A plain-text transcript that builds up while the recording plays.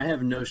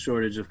have no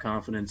shortage of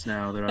confidence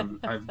now that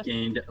I've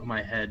gained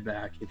my head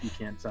back, if you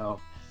can't tell.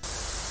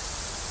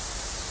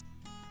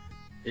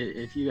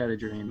 If you got a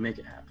dream, make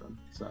it happen.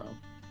 So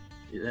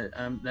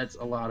that's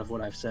a lot of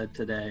what I've said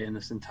today in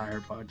this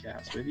entire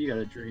podcast. But if you got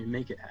a dream,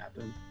 make it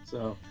happen.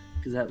 So,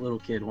 because that little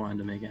kid wanted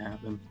to make it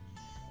happen.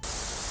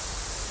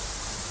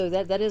 So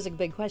that is a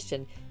big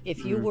question.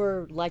 If you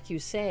were, like you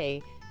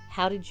say,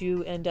 how did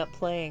you end up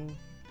playing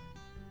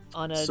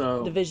on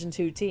a Division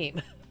II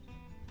team?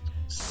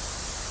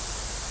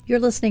 You're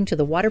listening to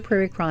the Water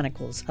Prairie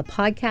Chronicles, a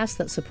podcast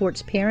that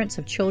supports parents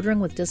of children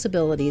with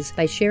disabilities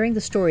by sharing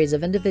the stories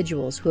of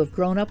individuals who have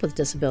grown up with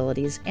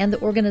disabilities and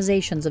the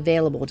organizations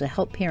available to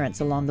help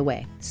parents along the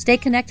way. Stay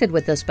connected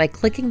with us by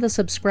clicking the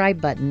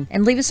subscribe button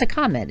and leave us a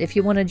comment if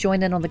you want to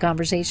join in on the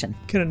conversation.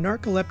 Can a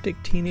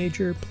narcoleptic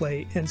teenager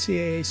play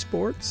NCAA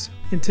sports?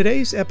 In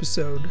today's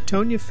episode,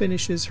 Tonya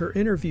finishes her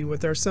interview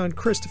with our son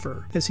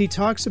Christopher as he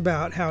talks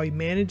about how he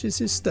manages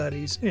his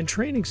studies and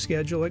training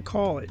schedule at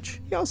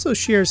college. He also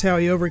shares how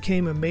he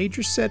overcame a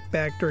major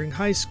setback during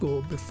high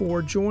school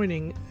before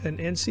joining an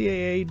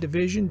NCAA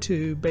Division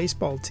II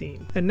baseball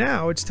team. And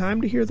now it's time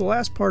to hear the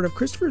last part of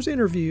Christopher's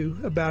interview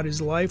about his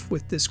life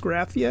with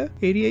dysgraphia,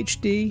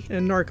 ADHD,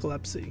 and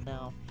narcolepsy.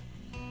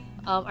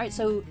 All right,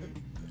 so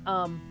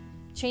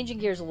changing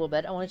gears a little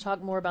bit, I want to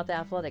talk more about the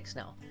athletics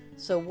now.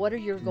 So what are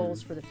your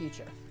goals for the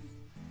future?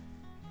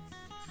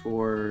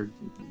 For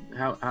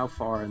how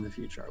far in the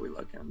future are we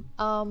looking?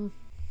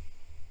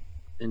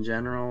 In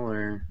general,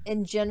 or?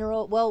 In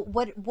general. Well,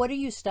 what are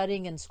you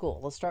studying in school?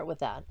 Let's start with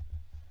that.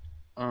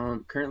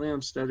 Currently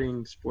I'm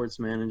studying sports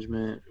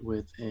management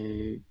with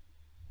a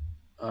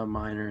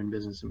minor in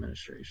business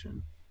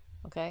administration.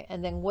 Okay.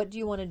 And then what do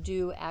you want to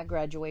do at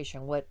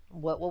graduation? What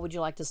would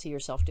you like to see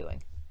yourself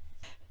doing?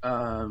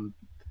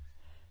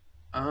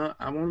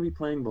 I want to be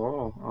playing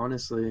ball,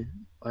 honestly.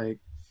 Like,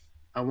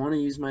 I want to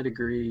use my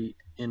degree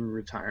in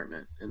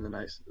retirement in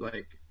the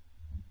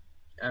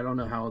I don't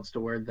know how else to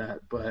word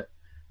that, but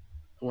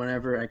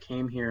whenever I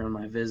came here on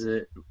my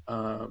visit,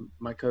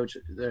 my coach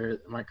there,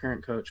 my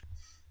current coach,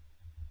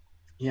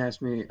 he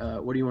asked me,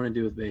 what do you want to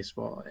do with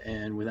baseball?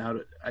 And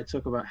I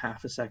took about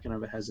half a second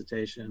of a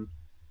hesitation.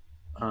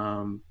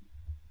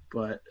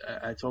 But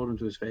I told him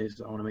to his face,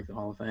 I want to make the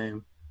Hall of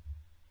Fame.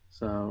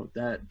 So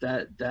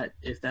that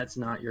if that's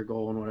not your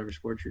goal in whatever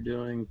sport you're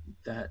doing,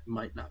 that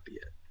might not be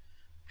it,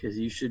 because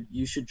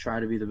you should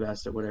try to be the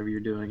best at whatever you're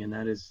doing, and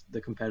that is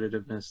the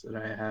competitiveness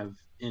that I have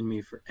in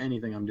me for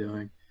anything I'm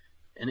doing.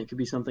 And it could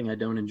be something I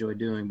don't enjoy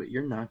doing, but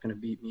you're not going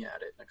to beat me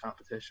at it in a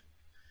competition.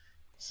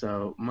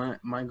 So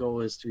my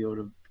goal is to be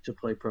able to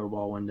play pro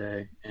ball one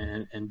day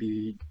and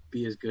be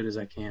as good as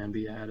I can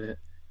be at it.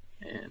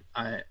 And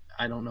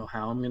I don't know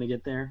how I'm going to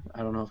get there.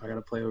 I don't know if I got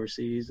to play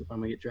overseas, if I'm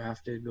going to get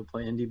drafted, go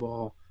play indie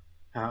ball.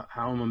 How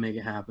I'm going to make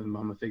it happen, I'm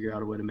going to figure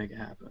out a way to make it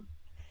happen.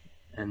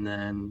 And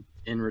then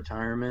in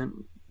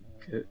retirement,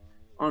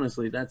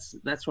 honestly, that's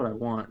what I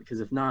want, because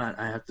if not,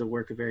 I have to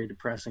work a very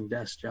depressing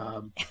desk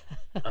job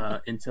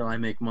until I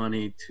make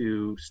money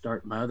to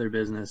start my other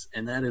business.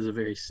 And that is a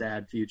very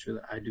sad future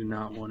that I do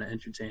not want to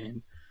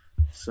entertain.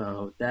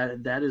 So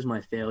that is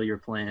my failure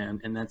plan,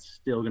 and that's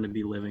still going to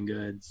be living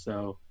good.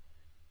 So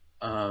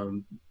I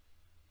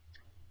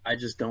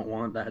just don't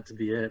want that to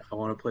be it. I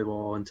want to play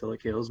ball until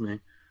it kills me.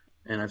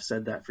 And I've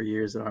said that for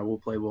years, that I will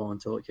play ball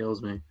until it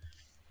kills me.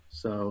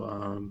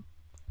 So,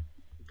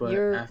 but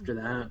after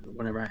that,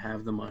 whenever I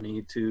have the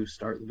money to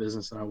start the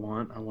business that I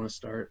want to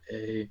start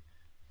a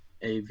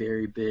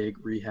very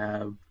big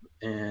rehab,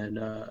 and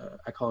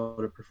I call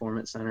it a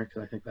performance center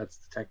because I think that's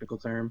the technical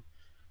term.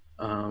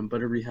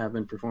 But a rehab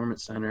and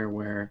performance center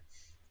where,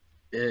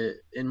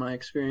 in my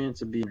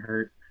experience of being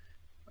hurt,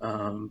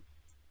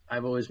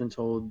 I've always been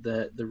told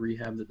that the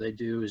rehab that they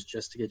do is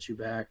just to get you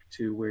back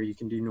to where you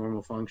can do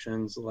normal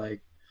functions,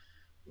 like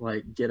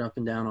get up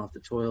and down off the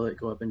toilet,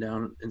 go up and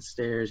down and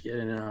stairs, get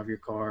in and out of your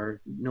car,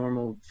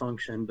 normal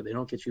function, but they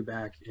don't get you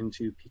back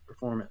into peak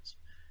performance.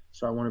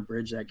 So I want to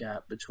bridge that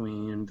gap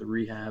between the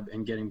rehab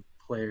and getting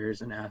players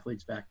and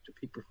athletes back to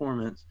peak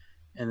performance,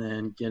 and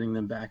then getting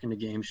them back into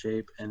game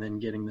shape, and then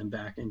getting them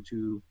back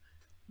into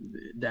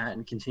that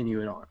and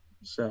continue it on.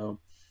 So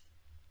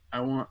I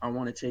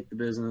want to take the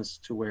business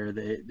to where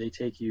they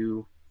take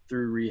you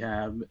through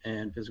rehab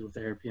and physical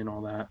therapy and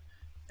all that,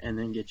 and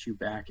then get you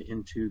back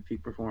into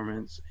peak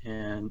performance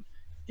and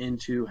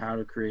into how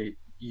to create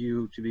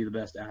you to be the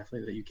best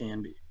athlete that you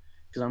can be.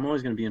 Because I'm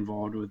always going to be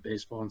involved with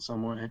baseball in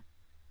some way,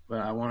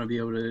 but I want to be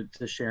able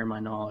to share my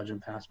knowledge and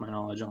pass my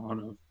knowledge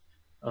on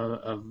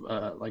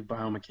of like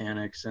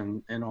biomechanics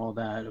and all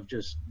that, of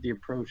just the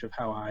approach of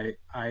how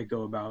I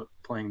go about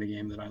playing the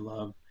game that I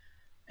love.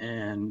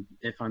 And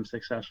if I'm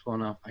successful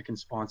enough, I can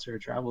sponsor a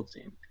travel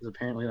team, because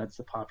apparently that's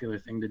the popular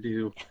thing to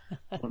do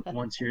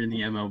once you're in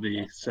the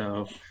MLB.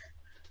 So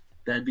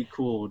that'd be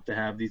cool to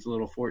have these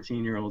little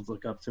 14-year-olds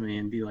look up to me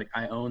and be like,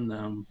 I own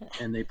them,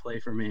 and they play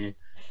for me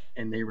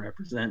and they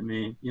represent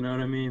me. You know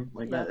what I mean?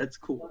 Like that's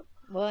cool.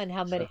 Well, and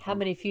how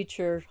many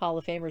future Hall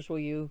of Famers will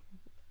you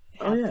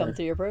have come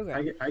through your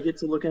program? I get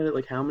to look at it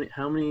like how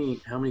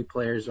many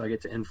players do I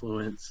get to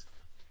influence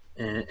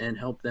and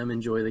help them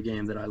enjoy the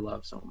game that I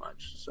love so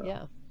much. So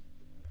Yeah.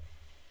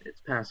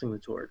 it's passing the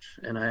torch,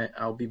 and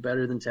I'll be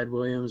better than Ted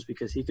Williams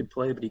because he could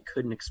play, but he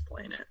couldn't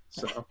explain it.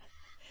 So.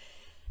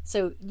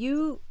 So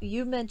you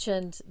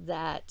mentioned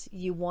that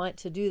you want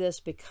to do this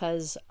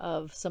because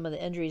of some of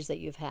the injuries that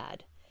you've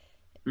had.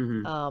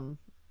 Mm-hmm.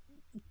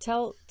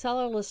 Tell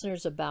our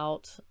listeners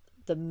about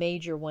the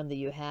major one that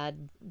you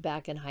had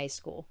back in high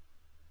school.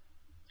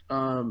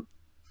 So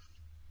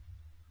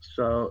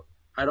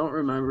I don't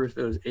remember if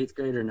it was 8th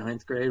grade or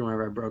 9th grade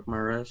whenever I broke my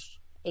wrist.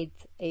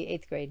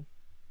 Eighth grade.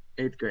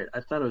 8th grade.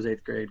 I thought it was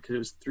 8th grade because it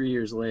was 3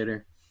 years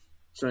later.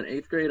 So in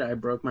 8th grade, I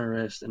broke my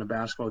wrist in a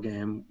basketball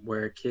game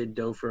where a kid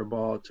dove for a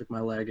ball, took my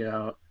leg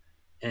out,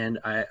 and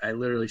I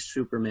literally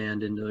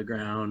Supermaned into the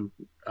ground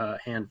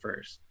hand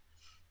first.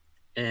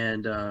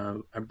 And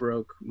I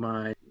broke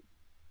my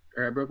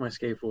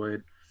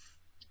scaphoid,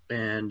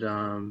 and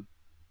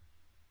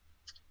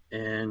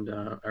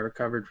I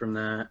recovered from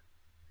that.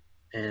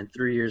 And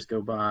 3 years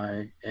go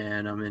by,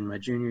 and I'm in my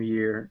junior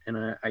year, and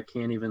I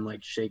can't even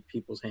like shake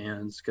people's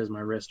hands because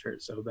my wrist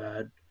hurts so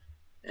bad.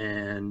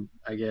 And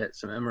I get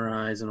some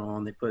MRIs and all,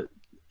 and they put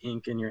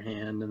ink in your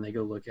hand, and they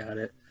go look at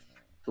it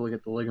to look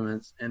at the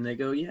ligaments, and they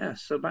go, yeah,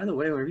 so by the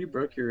way, whenever you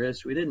broke your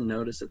wrist, we didn't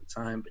notice at the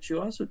time, but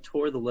you also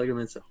tore the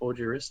ligaments that hold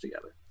your wrist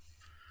together.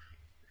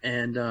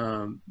 And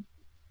I'm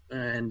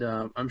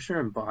sure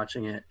I'm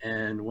botching it,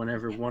 and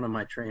whenever one of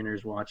my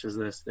trainers watches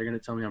this, they're going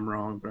to tell me I'm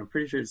wrong, but I'm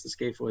pretty sure it's the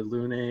scaphoid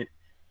lunate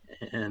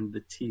and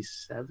the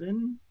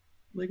T7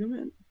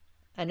 ligament.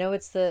 I know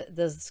it's the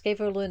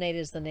scaphoid lunate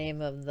is the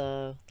name of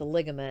the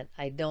ligament.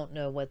 I don't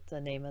know what the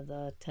name of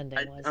the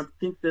tendon was. I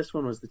think this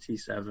one was the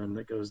T7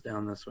 that goes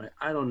down this way.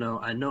 I don't know.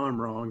 I know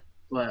I'm wrong,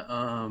 but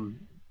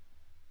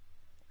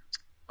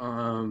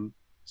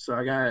so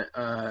I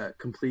got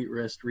complete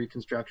wrist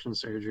reconstruction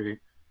surgery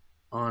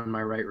on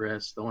my right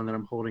wrist, the one that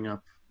I'm holding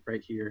up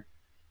right here,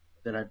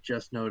 that I've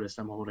just noticed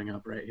I'm holding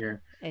up right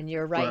here. And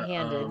you're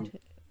right-handed,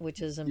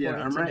 which is important.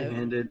 Yeah, I'm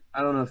right-handed.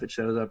 I don't know if it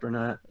shows up or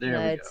not. There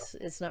we go.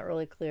 It's not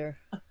really clear.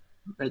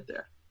 Right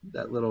there,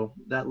 that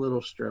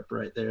little strip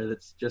right there.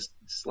 That's just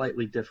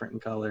slightly different in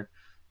color.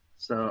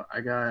 So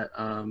I got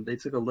they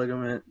took a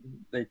ligament.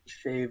 They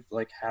shaved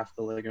like half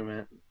the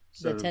ligament.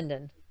 So, the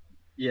tendon.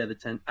 Yeah, the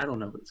tendon. I don't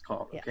know what it's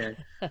called. Yeah. Okay,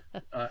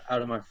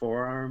 out of my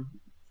forearm.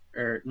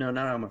 Or no,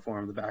 not on my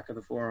forearm, the back of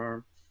the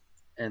forearm,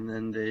 and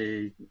then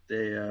they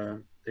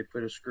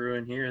put a screw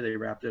in here. They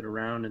wrapped it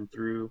around and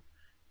through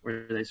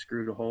where they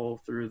screwed a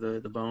hole through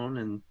the bone,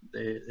 and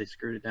they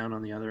screwed it down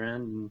on the other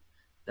end, and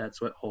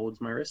that's what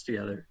holds my wrist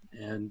together.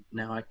 And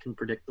now I can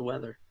predict the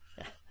weather.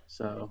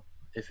 So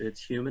if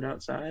it's humid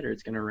outside or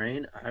it's going to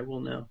rain, I will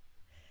know.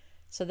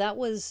 So that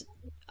was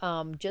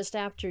just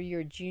after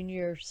your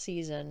junior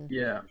season.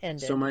 Yeah.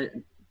 Ended. So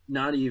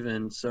not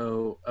even.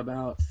 So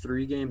about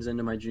 3 games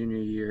into my junior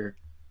year,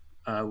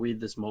 we had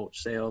this mulch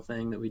sale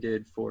thing that we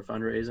did for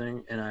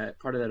fundraising. And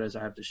part of that is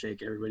I have to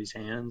shake everybody's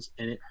hands.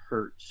 And it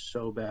hurt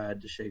so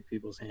bad to shake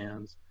people's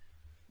hands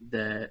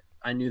that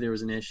I knew there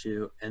was an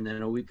issue. And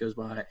then a week goes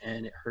by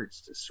and it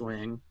hurts to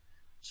swing.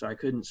 So I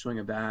couldn't swing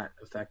a bat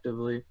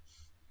effectively.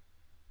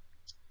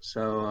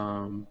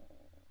 So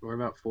we're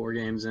about 4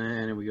 games in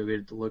and we go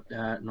get it looked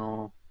at and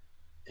all.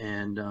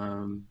 And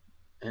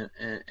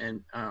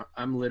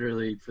I'm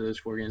literally, for those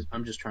 4 games,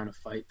 I'm just trying to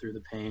fight through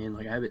the pain.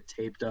 Like I have it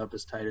taped up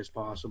as tight as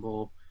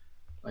possible.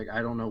 Like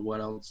I don't know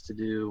what else to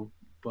do,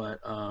 but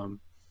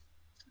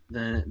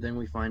then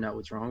we find out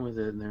what's wrong with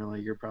it, and they're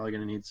like, "You're probably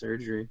gonna need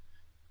surgery."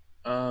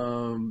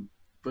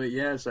 But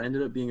yeah, so I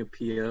ended up being a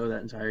PO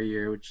that entire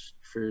year, which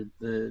for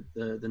the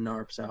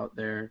NARPs out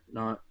there,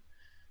 not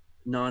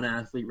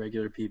non-athlete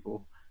regular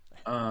people,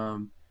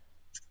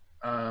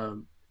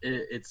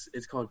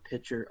 it's called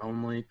pitcher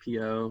only,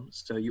 PO,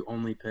 so you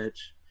only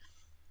pitch.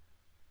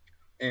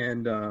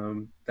 And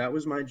that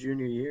was my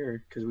junior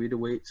year because we had to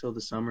wait till the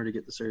summer to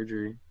get the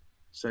surgery.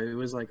 So it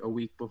was like a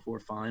week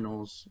before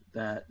finals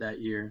that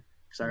year,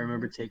 because I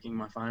remember taking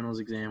my finals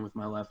exam with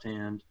my left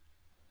hand.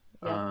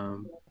 Yeah.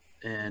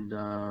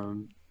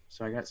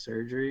 So I got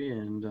surgery,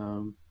 and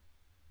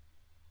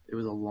it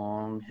was a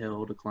long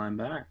hill to climb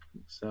back.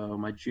 So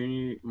my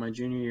junior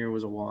year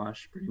was a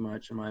wash, pretty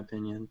much, in my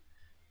opinion.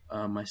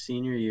 My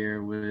senior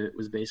year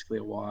was basically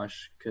a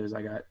wash because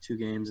I got 2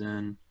 games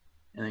in,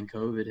 and then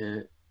COVID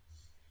hit.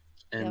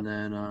 And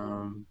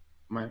then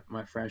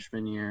my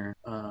freshman year,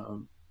 I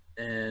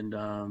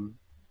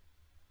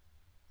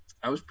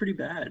was pretty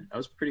bad. I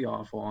was pretty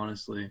awful,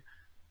 honestly,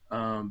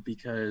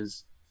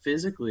 because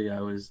physically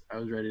I was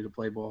ready to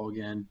play ball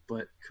again,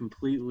 but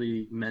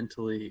completely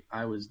mentally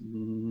I was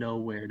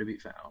nowhere to be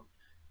found.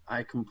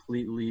 I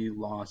completely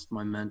lost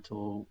my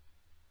mental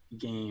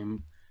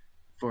game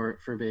for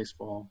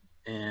baseball,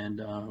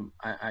 and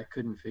I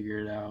couldn't figure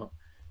it out.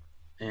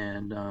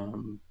 And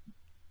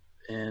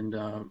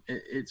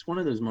it's one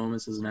of those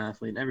moments as an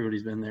athlete, and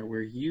everybody's been there,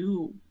 where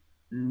you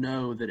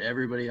know that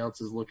everybody else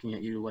is looking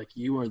at you like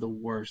you are the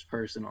worst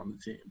person on the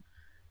team.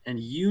 And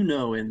you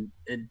know, and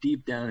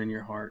deep down in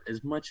your heart,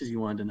 as much as you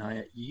want to deny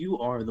it, you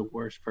are the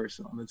worst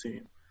person on the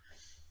team.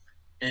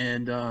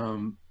 And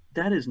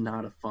that is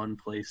not a fun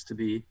place to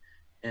be,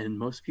 and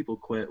most people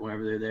quit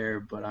whenever they're there.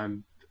 But I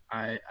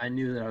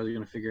knew that I was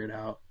going to figure it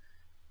out.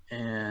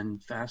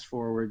 And fast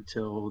forward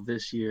till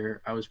this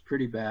year, I was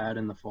pretty bad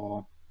in the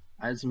fall.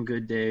 I had some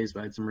good days, but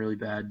I had some really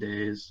bad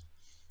days,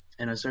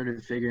 and I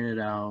started figuring it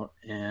out.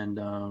 And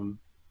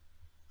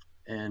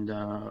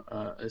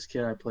this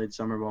kid I played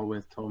summer ball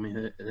with told me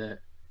that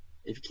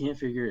if you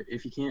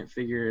can't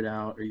figure it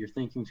out, or you're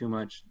thinking too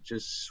much,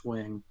 just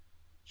swing.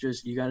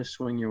 You got to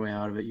swing your way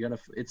out of it.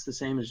 It's the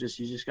same as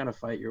you just got to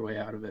fight your way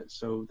out of it.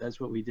 So that's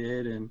what we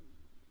did.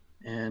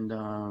 And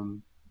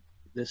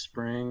this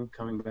spring,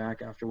 coming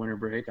back after winter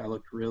break, I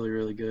looked really,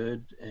 really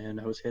good, and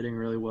I was hitting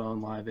really well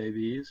in live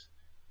ABs.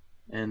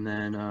 And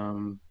then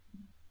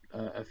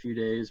a few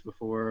days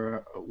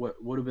before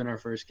what would have been our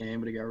first game,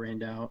 but it got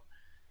rained out,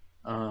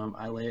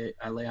 I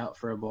lay out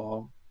for a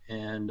ball,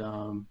 and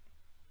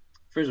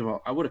first of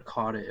all, I would have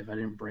caught it if I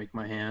didn't break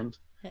my hand,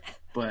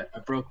 but I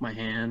broke my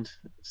hand,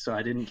 so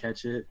I didn't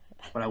catch it,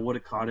 but I would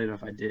have caught it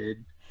if I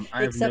did.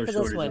 I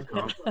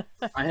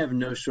have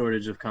no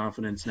shortage of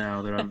confidence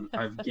now that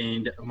I've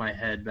gained my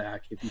head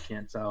back, if you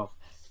can't tell.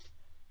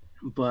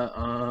 But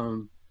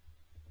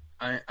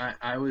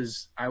I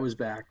was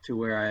back to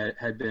where I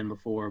had been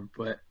before,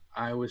 but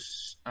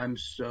I'm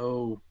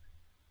so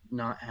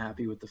not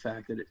happy with the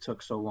fact that it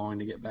took so long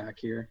to get back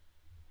here.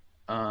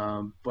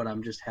 But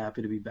I'm just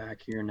happy to be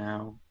back here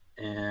now,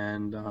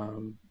 and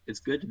it's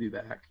good to be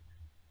back,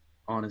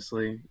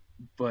 honestly.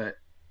 But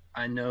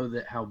I know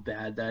that how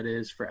bad that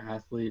is for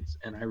athletes,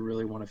 and I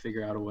really want to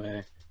figure out a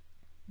way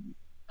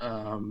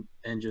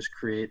and just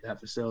create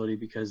that facility,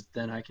 because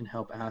then I can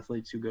help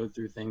athletes who go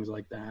through things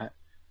like that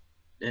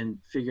and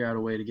figure out a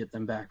way to get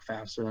them back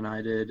faster than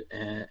I did.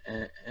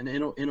 And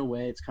in a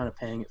way, it's kind of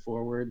paying it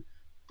forward.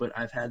 But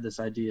I've had this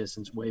idea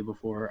since way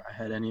before I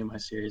had any of my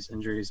serious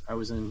injuries. I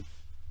wasn't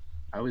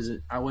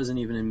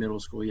even in middle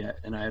school yet,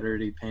 and I had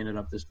already painted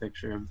up this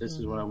picture of this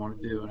is what I want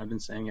to do, and I've been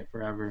saying it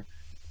forever.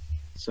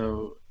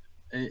 So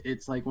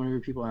it's like whenever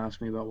people ask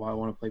me about why I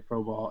want to play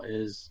pro ball,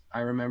 is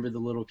I remember the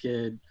little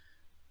kid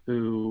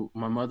who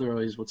my mother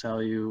always will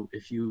tell you,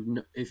 if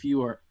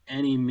you are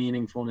any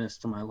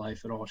meaningfulness to my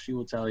life at all, she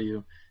will tell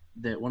you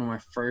that one of my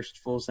first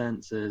full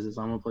sentences is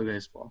I'm gonna play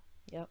baseball.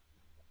 Yep.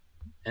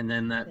 And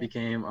then that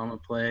became I'm gonna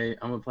play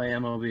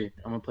MLB.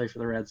 I'm gonna play for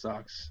the Red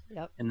Sox.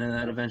 Yep. And then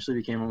that eventually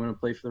became I'm gonna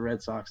play for the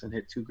Red Sox and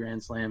hit 2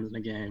 grand slams in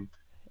a game.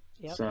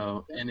 Yep.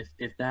 So, and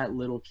if that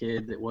little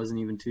kid that wasn't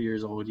even 2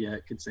 years old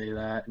yet could say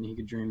that, and he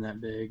could dream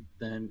that big,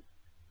 then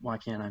why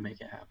can't I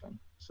make it happen?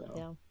 So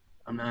yeah.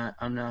 I'm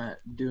not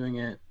doing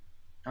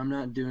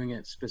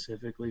it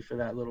specifically for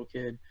that little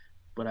kid,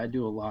 but I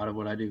do a lot of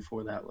what I do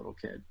for that little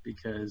kid,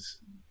 because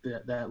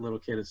that little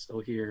kid is still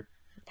here.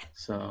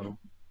 So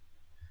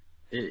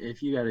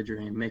if you got a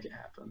dream, make it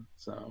happen.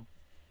 So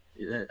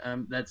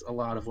that's a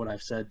lot of what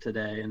I've said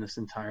today in this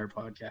entire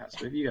podcast.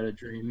 But if you got a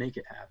dream, make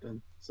it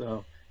happen.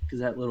 So, because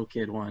that little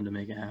kid wanted to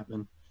make it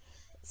happen.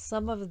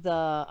 Some of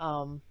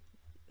the,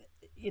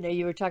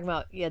 you were talking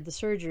about, you had the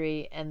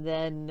surgery, and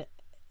then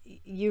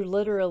you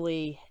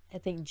literally, I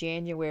think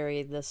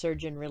January, the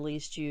surgeon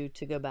released you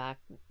to go back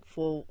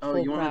full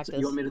practice.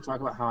 You want me to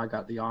talk about how I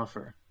got the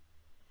offer?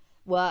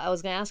 Well, I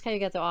was going to ask how you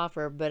got the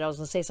offer, but I was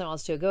going to say something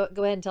else too. Go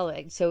ahead and tell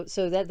it. So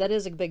that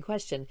is a big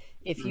question.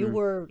 If you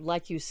were,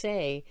 like you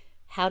say,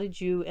 how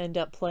did you end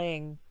up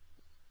playing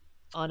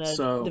on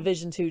a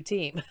Division II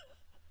team?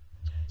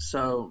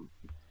 So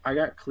I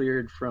got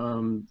cleared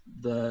from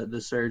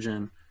the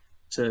surgeon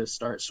to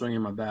start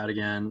swinging my bat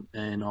again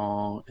and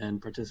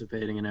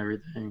participating in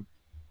everything.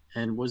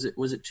 And was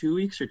it 2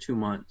 weeks or 2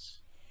 months?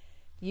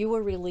 You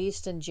were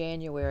released in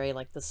January,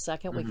 like the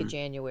second week of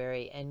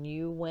January, and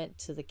you went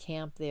to the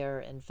camp there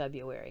in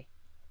February.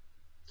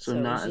 So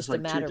not, it's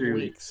like 2-3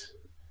 weeks.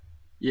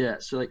 Yeah,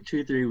 so like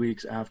 2-3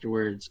 weeks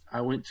afterwards,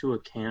 I went to a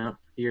camp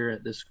here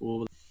at this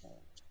school,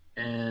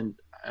 and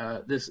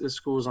this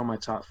school is on my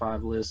top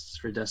 5 lists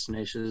for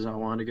destinations I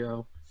want to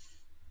go.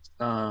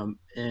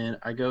 And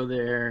I go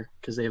there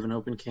because they have an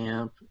open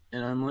camp,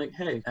 and I'm like,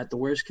 hey, at the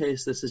worst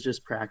case, this is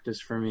just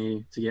practice for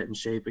me to get in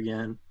shape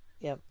again.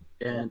 Yep.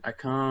 And I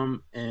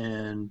come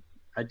and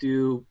I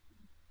do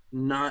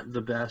not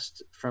the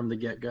best from the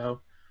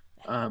get-go.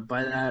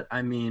 By that,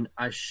 I mean,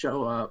 I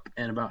show up,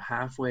 and about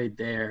halfway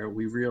there,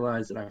 we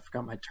realize that I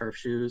forgot my turf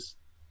shoes.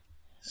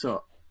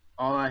 So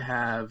all I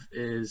have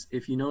is,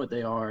 if you know what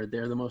they are,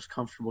 they're the most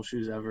comfortable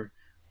shoes ever.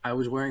 I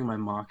was wearing my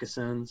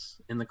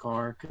moccasins in the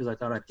car because I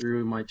thought I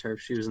threw my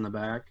turf shoes in the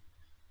back.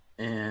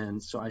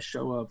 And so I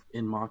show up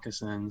in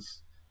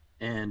moccasins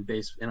and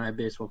I have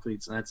baseball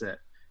cleats, and that's it.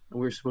 And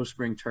we were supposed to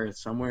bring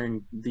turfs. So I'm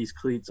wearing these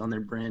cleats on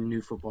their brand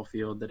new football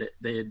field that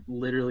they had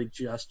literally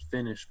just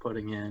finished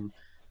putting in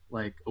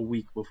like a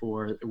week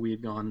before we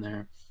had gone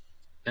there.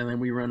 And then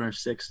we run our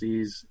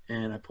 60s,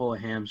 and I pull a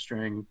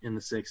hamstring in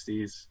the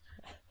 60s.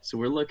 So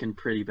we're looking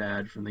pretty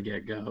bad from the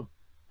get-go.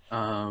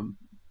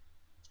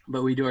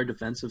 But we do our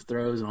defensive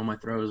throws, and all my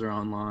throws are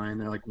online.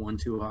 They're like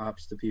 1-2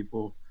 hops to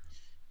people.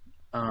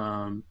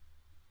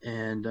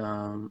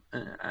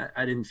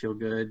 I didn't feel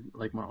good,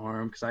 like my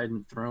arm, because I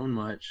hadn't thrown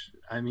much.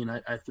 I mean,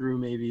 I threw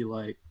maybe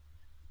like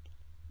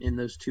in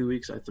those 2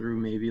 weeks, I threw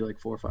maybe like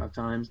 4 or 5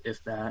 times,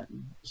 if that.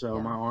 So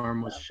Yeah. my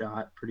arm was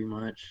shot pretty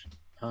much.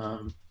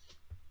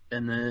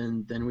 And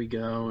then we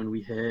go and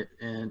we hit,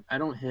 and I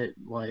don't hit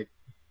like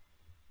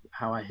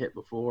how I hit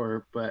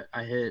before, but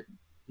I hit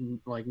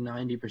like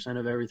 90%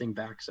 of everything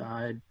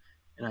backside,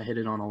 and I hit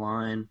it on a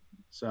line,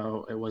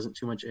 so it wasn't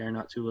too much air,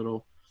 not too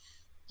little,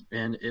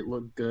 and it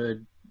looked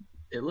good.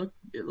 It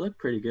looked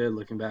pretty good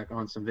looking back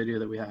on some video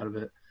that we had of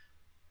it,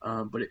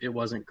 but it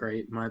wasn't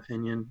great in my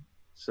opinion.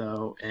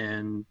 So,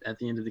 and at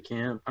the end of the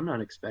camp, I'm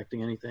not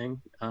expecting anything.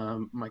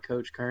 My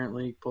coach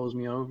currently pulls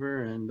me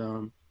over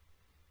and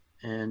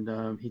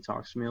he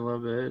talks to me a little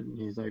bit, and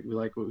he's like, "We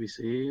like what we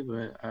see,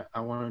 but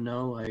I want to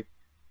know like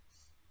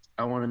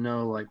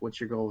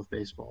what's your goal with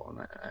baseball?"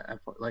 And I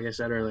like I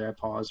said earlier, I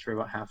paused for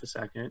about half a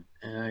second,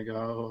 and I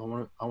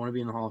go, I want to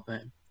be in the Hall of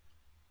Fame."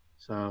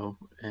 So,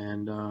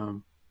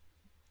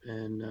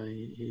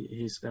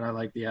 he said, "I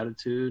like the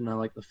attitude and I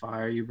like the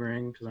fire you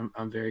bring, because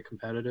I'm very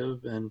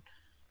competitive." And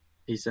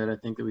he said, "I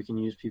think that we can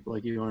use people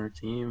like you on our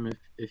team.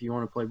 If you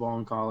want to play ball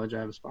in college, I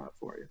have a spot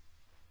for you."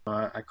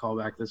 I call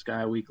back this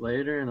guy a week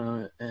later,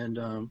 and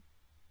I'm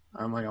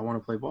like, "I want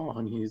to play ball,"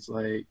 and he's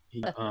like,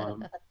 he's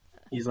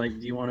like,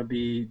 do you want to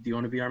be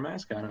our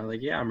mascot? And I'm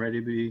like, "Yeah, I'm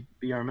ready to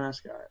be our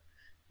mascot."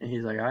 And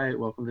he's like, "All right,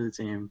 welcome to the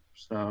team."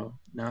 So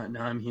now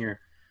I'm here.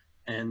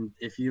 And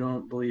if you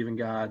don't believe in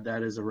God,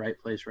 that is a right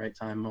place, right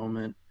time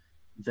moment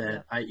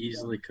that I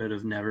easily could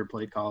have never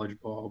played college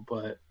ball,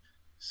 but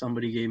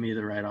somebody gave me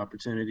the right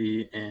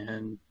opportunity.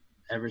 And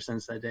ever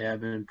since that day,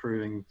 I've been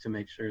improving to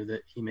make sure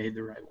that he made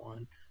the right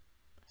one.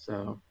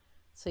 So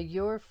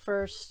your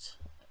first,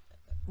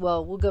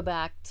 well, we'll go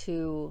back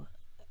to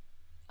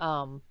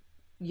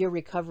your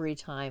recovery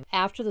time.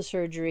 After the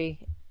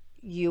surgery,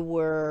 you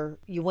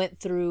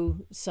went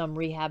through some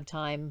rehab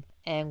time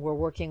and were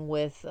working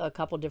with a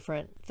couple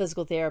different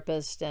physical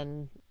therapists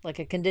and like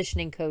a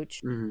conditioning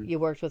coach. You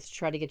worked with to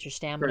try to get your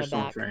stamina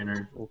personal back.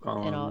 trainer, we'll call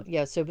and him. all,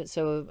 yeah. So you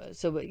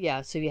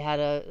had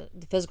the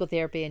physical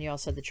therapy, and you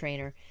also had the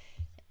trainer,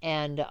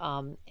 and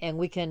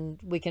we can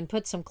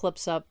put some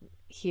clips up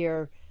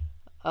here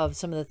of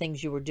some of the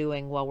things you were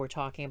doing while we're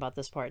talking about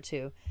this part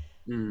too.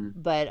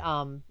 But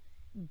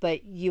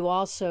you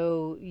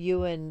also,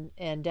 you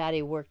and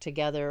Daddy worked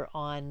together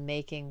on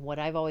making what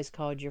I've always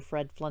called your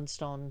Fred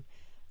Flintstone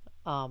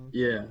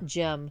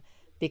gym,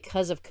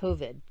 because of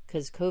COVID,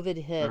 because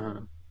COVID hit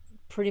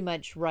pretty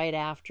much right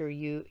after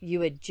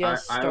you had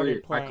just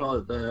started playing.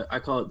 I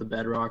call it the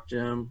Bedrock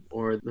Gym,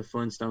 or the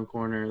Flintstone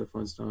Corner, the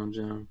Flintstone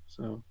Gym.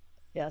 So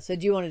yeah. So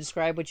do you want to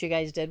describe what you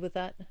guys did with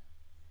that?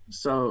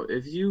 So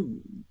if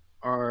you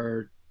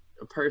are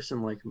a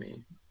person like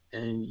me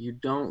and you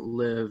don't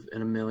live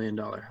in $1 million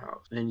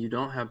house and you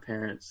don't have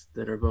parents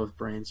that are both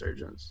brain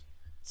surgeons,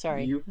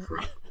 you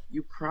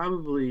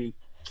probably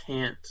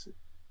can't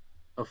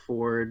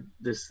afford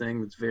this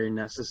thing that's very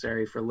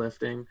necessary for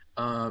lifting.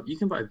 You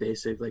can buy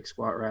basic like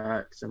squat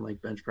racks and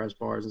like bench press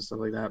bars and stuff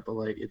like that, but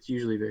like it's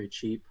usually very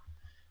cheap.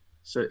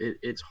 So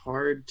it's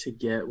hard to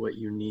get what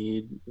you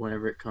need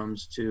whenever it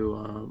comes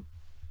to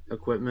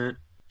equipment.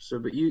 So,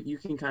 but you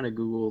can kind of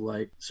Google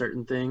like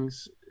certain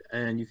things,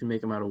 and you can make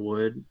them out of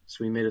wood.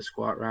 So we made a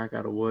squat rack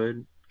out of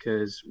wood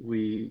because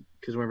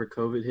whenever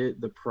COVID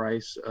hit, the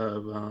price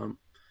of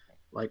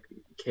like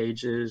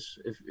cages,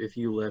 if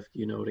you lift,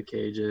 you know what a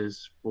cage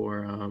is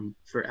for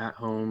at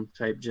home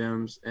type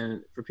gyms.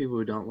 And for people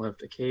who don't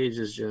lift, a cage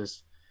is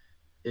just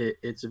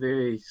it's a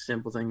very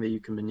simple thing that you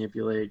can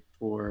manipulate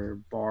for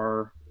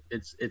bar.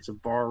 It's a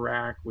bar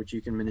rack which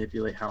you can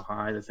manipulate how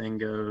high the thing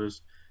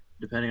goes.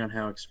 Depending on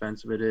how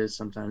expensive it is,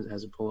 sometimes it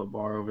has a pull-up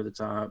bar over the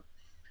top,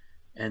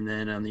 and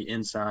then on the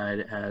inside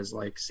it has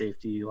like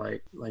safety,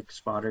 like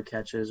spotter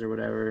catches or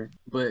whatever.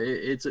 But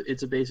it's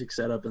a basic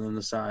setup, and then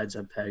the sides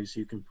have pegs so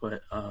you can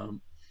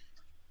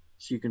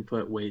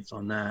put weights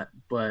on that.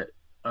 But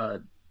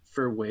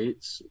for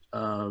weights,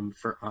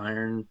 for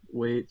iron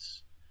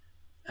weights,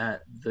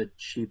 at the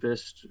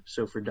cheapest,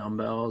 so for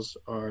dumbbells,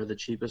 are the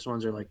cheapest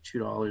ones are like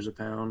 $2 a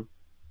pound,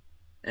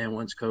 and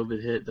once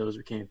COVID hit, those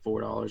became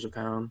 $4 a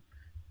pound.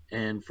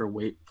 And for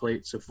weight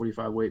plates, so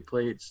 45 weight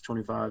plates,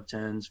 25,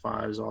 10s,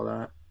 5s, all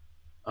that.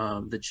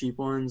 The cheap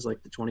ones,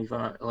 like the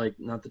 25, like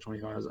not the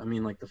 25s, I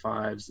mean like the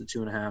 5s, the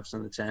 2.5s,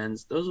 and the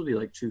 10s, those will be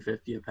like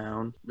 $2.50 a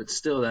pound. But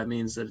still, that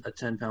means that a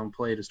 10-pound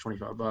plate is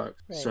 $25. Right.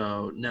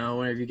 So now,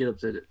 whenever you get up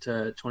to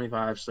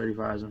 25s,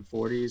 35s, and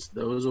 40s,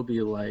 those will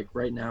be like,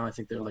 right now, I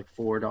think they're like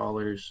 $4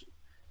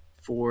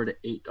 to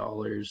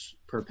 $8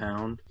 per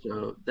pound.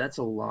 So that's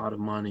a lot of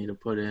money to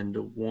put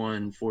into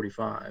one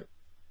 45.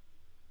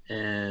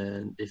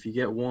 And if you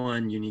get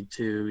one, you need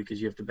two because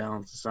you have to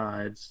balance the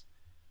sides.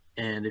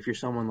 And if you're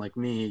someone like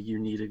me, you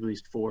need at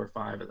least 4 or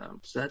 5 of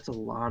them. So that's a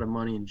lot of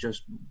money in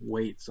just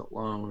weights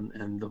alone.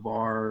 And the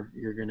bar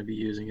you're going to be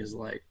using is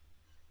like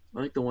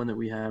the one that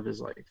we have is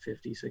like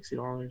 $50,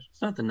 $60.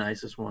 It's not the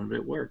nicest one, but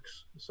it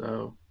works.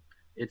 So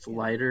It's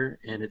lighter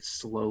and it's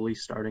slowly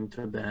starting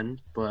to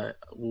bend, but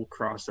we'll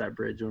cross that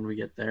bridge when we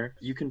get there.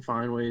 You can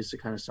find ways to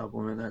kind of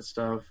supplement that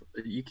stuff.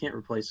 You can't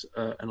replace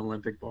an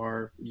Olympic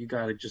bar. You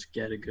got to just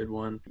get a good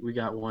one. We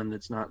got one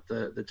that's not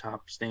the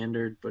top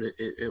standard, but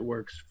it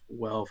works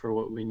well for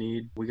what we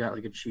need. We got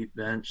like a cheap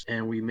bench,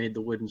 and we made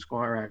the wooden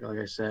squat rack, like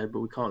I said,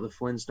 but we call it the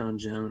Flintstone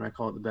gym, and I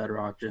call it the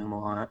Bedrock gym a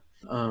lot.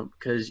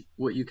 Because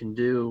what you can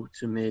do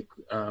to make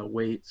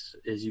weights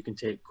is you can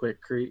take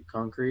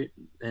concrete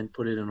and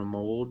put it in a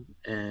mold,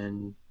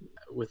 and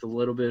with a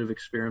little bit of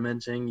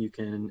experimenting, you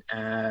can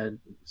add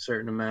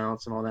certain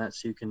amounts and all that,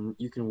 so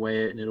you can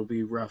weigh it, and it'll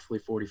be roughly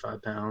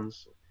 45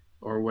 pounds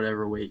or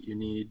whatever weight you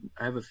need.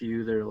 I have a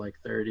few that are like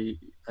 30.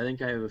 I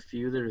think I have a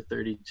few that are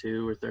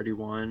 32 or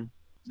 31.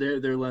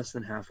 They're less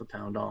than half a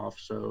pound off,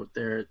 so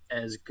they're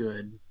as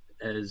good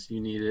as you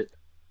need it.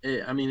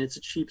 I mean, it's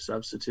a cheap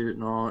substitute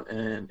and all,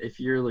 and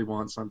if you really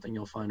want something,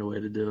 you'll find a way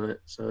to do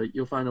it. So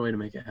you'll find a way to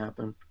make it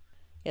happen.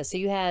 Yeah, so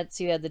you had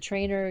the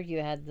trainer,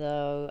 you had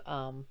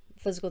the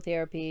physical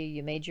therapy,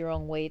 you made your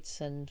own weights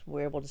and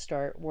were able to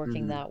start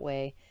working that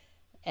way.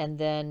 And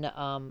then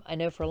I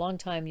know for a long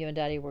time you and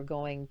Daddy were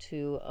going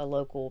to a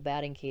local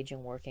batting cage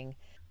and working.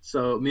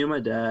 So me and my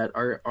dad,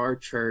 our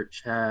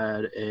church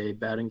had a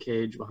batting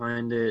cage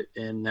behind it,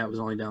 and that was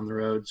only down the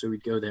road, so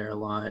we'd go there a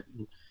lot,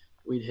 and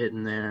we'd hit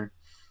in there.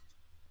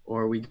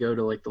 Or we go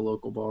to like the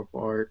local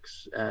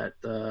ballparks at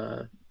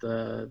the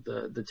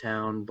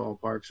town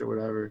ballparks or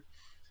whatever,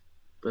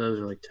 but those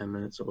are like 10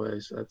 minutes away,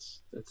 so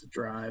that's a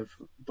drive.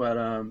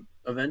 But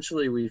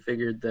eventually we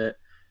figured that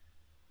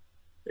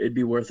it'd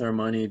be worth our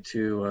money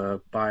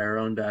to buy our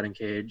own batting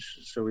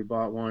cage, so we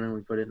bought one and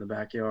we put it in the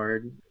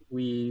backyard.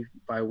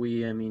 By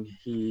we I mean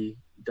he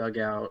dug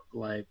out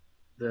like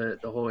the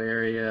whole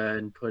area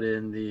and put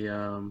in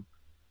the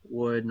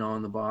wood and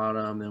on the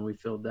bottom, and we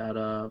filled that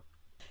up.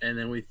 And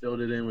then we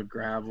filled it in with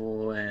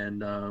gravel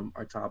and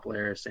our top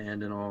layer of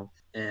sand and all.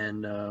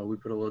 And we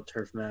put a little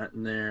turf mat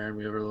in there, and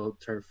we have a little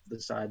turf the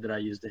side that I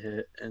used to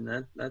hit.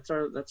 And that's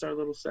our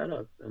little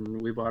setup.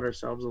 And we bought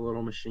ourselves a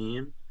little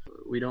machine.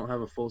 We don't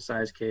have a full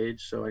size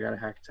cage, so I got a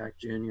Hack Attack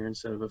Junior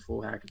instead of a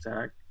full Hack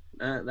Attack.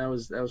 That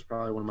was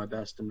probably one of my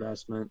best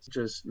investments,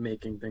 just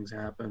making things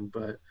happen.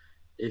 But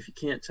if you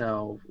can't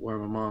tell where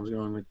my mom's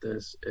going with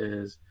this,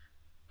 is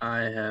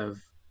I have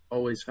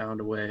always found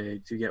a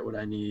way to get what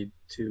I need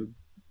to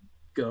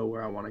go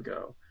where I want to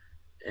go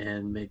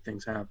and make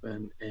things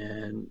happen.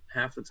 And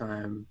half the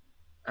time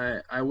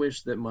I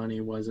wish that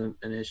money wasn't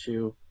an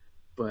issue,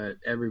 but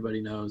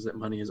everybody knows that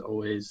money is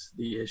always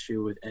the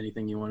issue with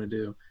anything you want to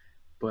do.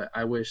 But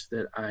I wish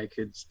that I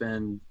could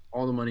spend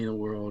all the money in the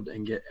world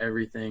and get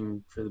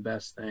everything for the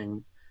best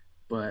thing,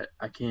 but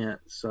I can't.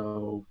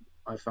 So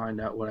I find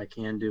out what I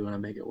can do and I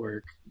make it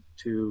work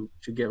to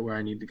get where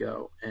I need to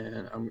go,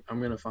 and I'm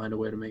going to find a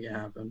way to make it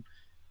happen.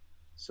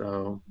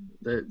 So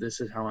this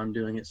is how I'm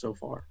doing it so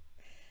far.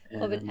 And,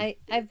 well, but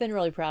I've been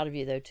really proud of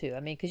you though too. I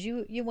mean, because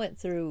you went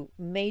through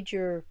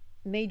major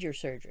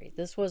surgery.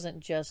 This wasn't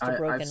just a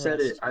broken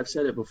wrist. I've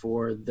said it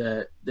before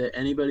that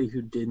anybody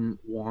who didn't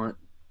want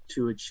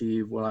to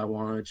achieve what I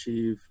want to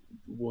achieve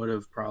would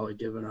have probably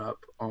given up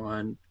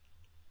on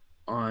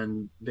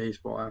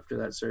baseball after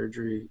that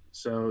surgery.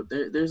 So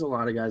there's a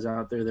lot of guys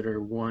out there that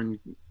are one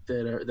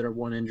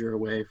injury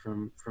away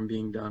from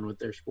being done with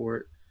their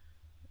sport.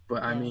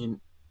 But yeah. I mean,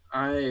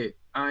 I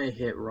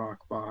hit rock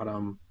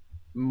bottom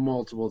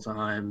multiple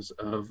times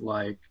of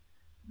like,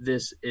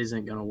 this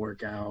isn't going to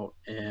work out,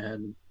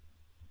 and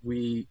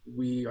we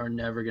are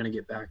never going to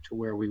get back to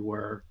where we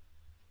were.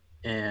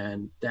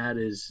 And that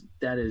is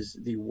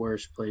the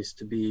worst place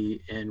to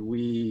be. And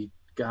we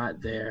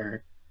got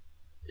there,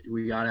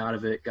 we got out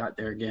of it, got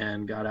there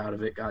again, got out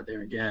of it, got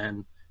there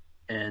again,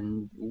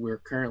 and we're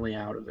currently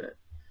out of it.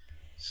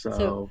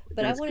 So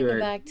but I want to go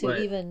back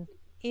to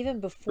even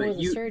before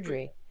the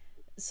surgery.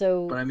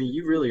 But I mean,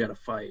 you really got to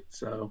fight.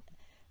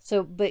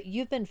 But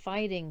you've been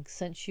fighting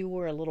since you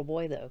were a little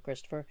boy, though,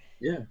 Christopher.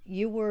 Yeah.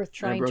 You were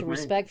trying to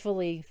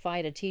respectfully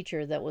fight a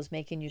teacher that was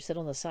making you sit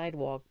on the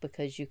sidewalk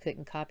because you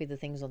couldn't copy the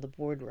things on the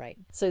board right.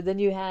 So then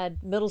you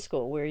had middle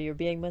school where you're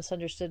being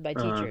misunderstood by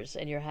teachers,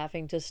 and you're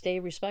having to stay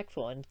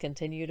respectful and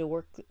continue to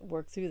work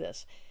through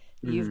this.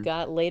 Mm-hmm. You've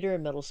got later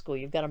in middle school,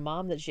 you've got a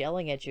mom that's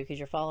yelling at you because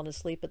you're falling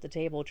asleep at the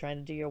table trying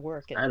to do your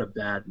work. And, I had a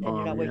bad mom, and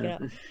you're not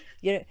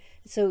waking up.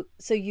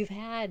 So you've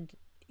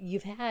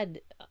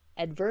had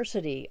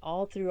adversity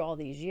all through all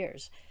these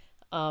years,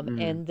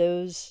 and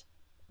those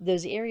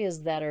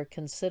areas that are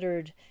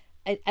considered,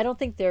 I don't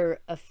think they're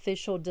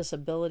official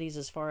disabilities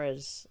as far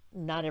as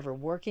not ever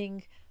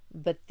working,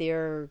 but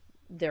they're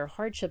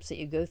hardships that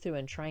you go through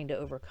in trying to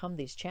overcome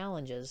these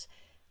challenges.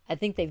 I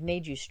think they've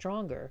made you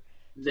stronger.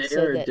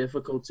 There are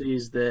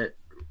difficulties that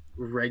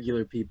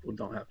regular people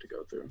don't have to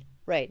go through.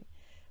 Right.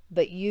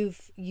 But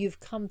you've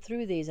come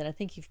through these, and I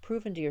think you've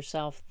proven to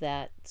yourself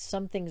that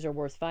some things are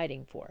worth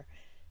fighting for.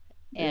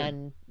 Yeah.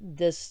 And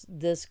this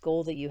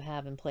goal that you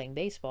have in playing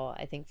baseball,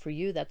 I think for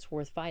you that's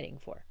worth fighting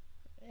for.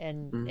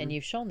 And and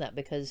you've shown that,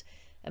 because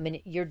I mean,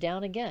 you're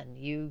down again.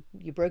 You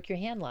broke your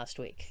hand last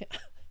week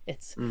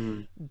It's,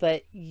 Mhm.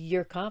 but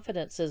your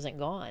confidence isn't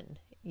gone.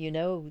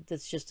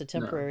 That's just a No.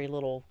 temporary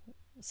little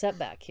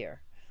setback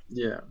here.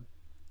 Yeah.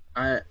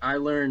 I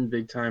learned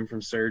big time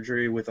from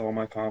surgery with all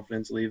my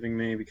confidence leaving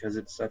me because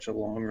it's such a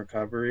long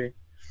recovery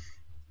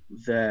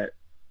that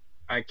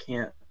I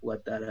can't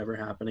let that ever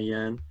happen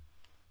again.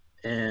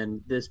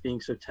 And this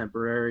being so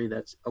temporary,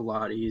 that's a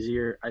lot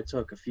easier. I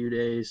took a few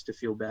days to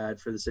feel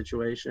bad for the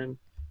situation,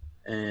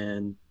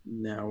 and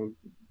now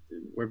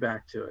we're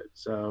back to it.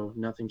 So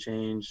nothing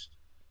changed.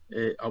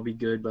 I'll be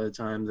good by the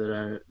time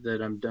that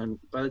I'm done.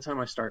 By the time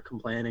I start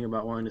complaining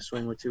about wanting to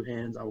swing with two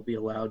hands, I will be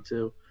allowed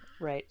to.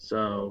 Right.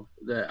 So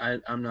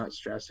that I'm not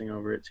stressing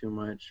over it too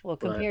much. Well,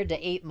 But compared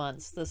to 8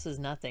 months, this is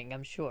nothing,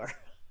 I'm sure.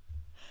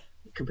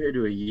 compared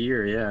to a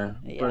year, yeah.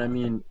 But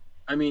Yeah.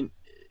 I mean,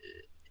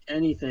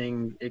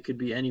 anything. It could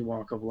be any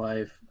walk of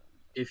life.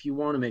 If you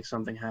want to make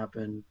something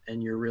happen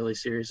and you're really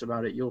serious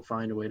about it, you'll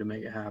find a way to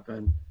make it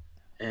happen.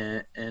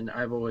 And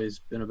I've always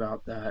been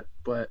about that.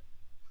 But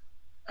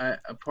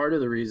a part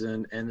of the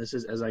reason, and this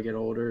is as I get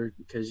older,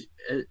 because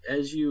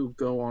as you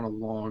go on a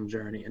long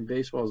journey, and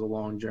baseball is a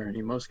long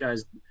journey. Most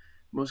guys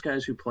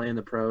who play in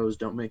the pros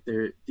don't make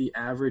the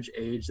average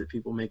age that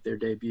people make their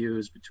debut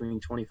is between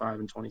 25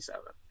 and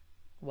 27.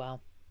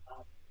 Wow.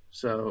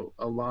 So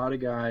a lot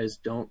of guys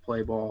don't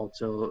play ball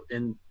till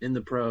in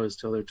the pros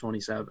till they're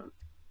 27.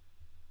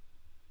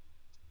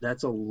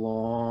 That's a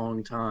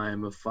long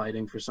time of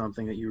fighting for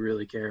something that you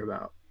really care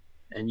about,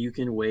 and you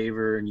can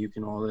waver and you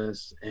can all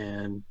this,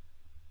 and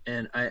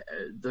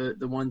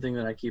the one thing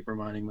that I keep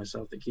reminding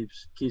myself that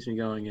keeps me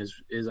going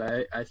is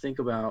I think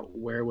about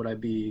where would I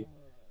be,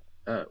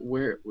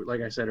 where,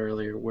 like I said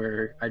earlier,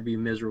 where I'd be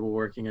miserable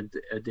working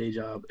a day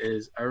job.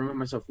 Is I remind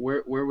myself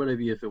where would I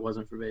be if it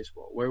wasn't for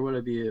baseball? Where would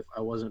I be if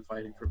I wasn't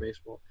fighting for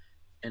baseball?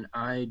 And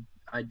I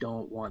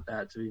don't want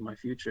that to be my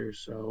future.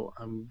 So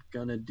I'm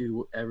gonna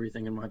do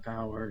everything in my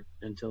power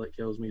until it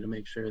kills me to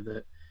make sure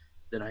that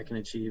I can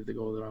achieve the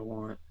goal that I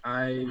want.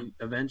 I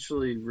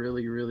eventually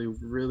really, really,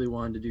 really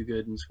wanted to do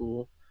good in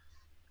school.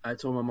 I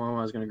told my mom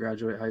I was going to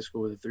graduate high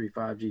school with a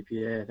 3.5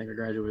 GPA. I think I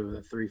graduated with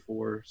a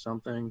 3.4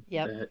 something.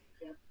 Yep.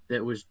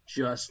 That was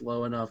just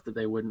low enough that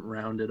they wouldn't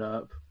round it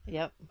up.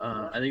 Yep.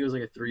 I think it was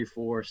like a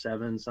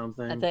 3.47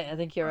 something. I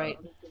think you're right.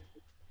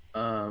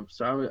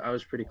 So I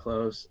was pretty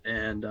close,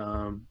 and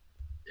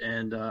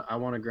I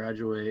want to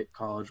graduate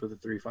college with a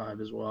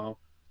 3.5 as well,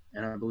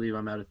 and I believe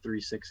I'm at a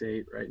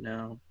 3.68 right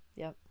now.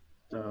 Yep.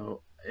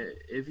 So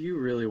if you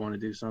really want to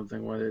do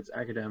something, whether it's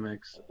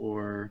academics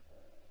or,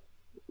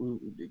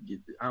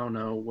 I don't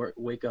know,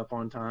 wake up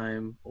on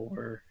time,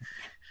 or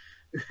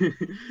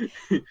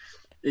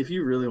if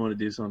you really want to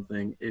do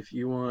something, if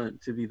you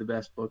want to be the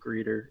best book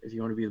reader, if you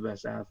want to be the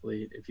best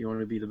athlete, if you want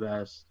to be the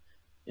best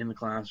in the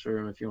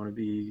classroom, if you want to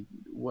be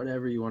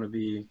whatever you want to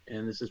be,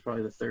 and this is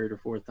probably the third or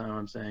fourth time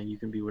I'm saying you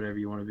can be whatever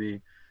you want to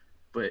be,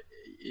 but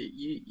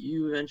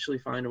you eventually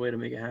find a way to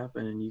make it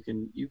happen, and you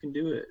can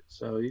do it.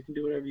 So you can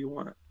do whatever you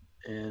want.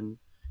 And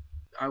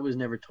I was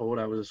never told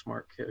I was a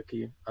smart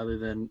cookie, other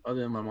than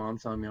my mom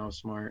telling me I was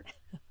smart.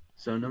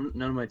 So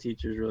none of my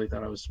teachers really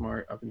thought I was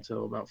smart up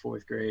until about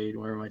fourth grade,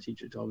 where my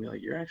teacher told me,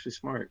 like, you're actually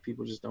smart.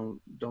 People just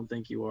don't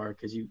think you are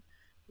because you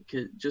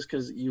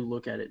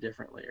look at it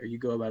differently, or you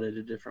go about it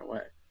a different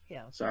way.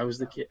 Yeah. So I was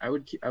the kid. I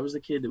was the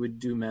kid that would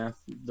do math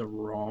the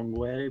wrong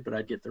way, but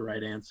I'd get the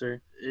right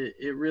answer.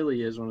 It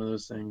really is one of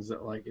those things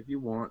that, like, if you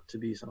want to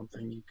be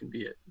something, you can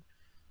be it.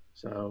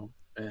 So,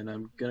 and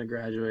I'm gonna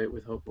graduate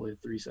with hopefully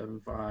a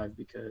 3.75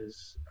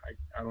 because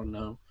I don't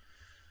know.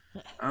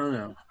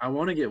 I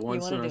want to get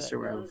one semester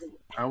where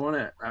I want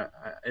to.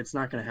 It's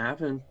not gonna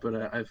happen, but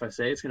if I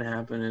say it's gonna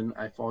happen and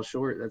I fall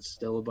short, that's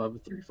still above a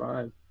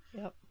 3.5.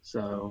 Yep.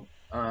 So,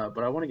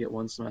 but I want to get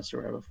one semester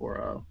where I have a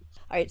 4.0. All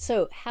right.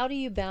 So, how do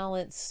you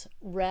balance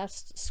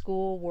rest,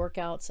 school,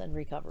 workouts, and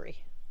recovery?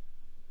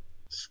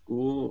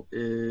 School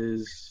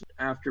is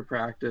after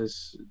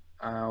practice.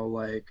 I'll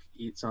like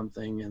eat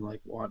something and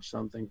like watch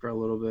something for a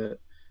little bit,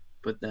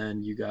 but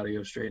then you got to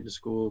go straight into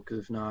school, because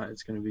if not,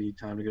 it's going to be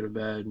time to go to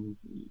bed and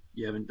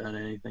you haven't done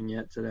anything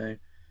yet today.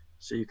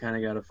 So you kind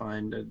of got to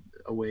find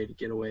a way to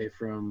get away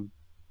from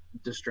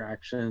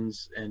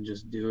distractions and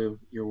just do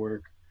your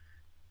work.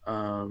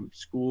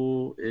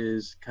 School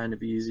is kind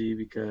of easy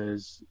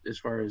because, as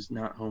far as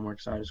not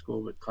homework side of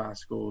school, but class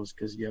schools,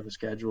 because you have a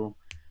schedule.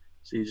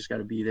 So you just got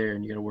to be there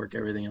and you got to work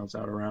everything else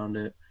out around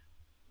it.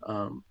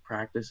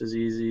 Practice is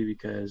easy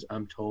because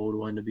I'm told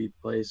when to be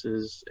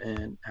places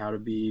and how to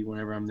be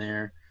whenever I'm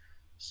there,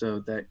 so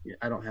that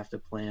I don't have to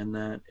plan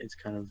that. It's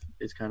kind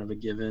of a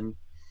given.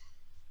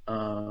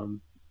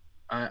 I'm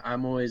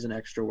always an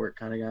extra work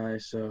kind of guy.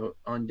 So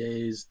on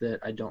days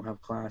that I don't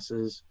have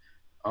classes,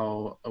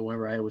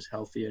 whenever I was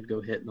healthy, I'd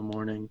go hit in the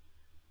morning.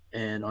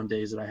 And on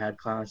days that I had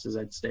classes,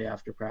 I'd stay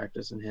after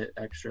practice and hit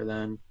extra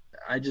then.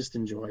 I just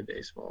enjoy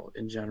baseball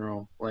in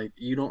general. Like,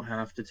 you don't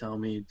have to tell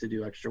me to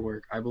do extra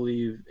work. I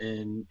believe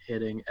in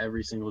hitting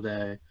every single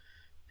day,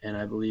 and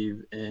I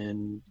believe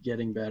in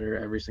getting better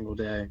every single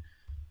day.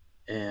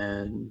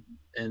 And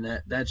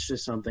that's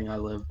just something I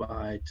live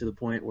by, to the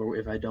point where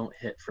if I don't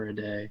hit for a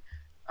day,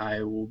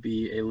 I will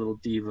be a little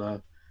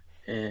diva,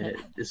 and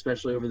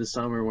especially over the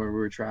summer when we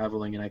were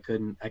traveling and I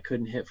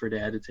couldn't hit for a day.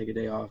 I had to take a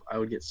day off. I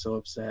would get so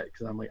upset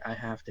because I'm like, I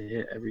have to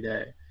hit every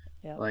day.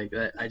 Yeah. Like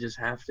I just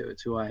have to.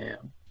 It's who I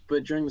am.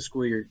 But during the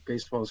school year,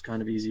 baseball is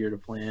kind of easier to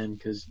plan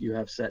because you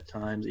have set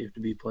times. You have to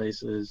be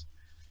places,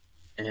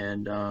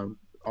 and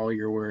all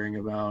you're worrying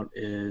about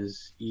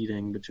is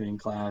eating between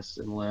class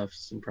and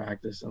lifts and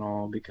practice and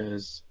all,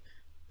 because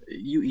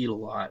you eat a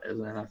lot as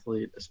an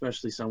athlete,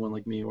 especially someone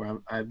like me where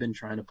I've been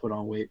trying to put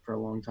on weight for a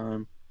long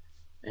time,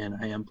 and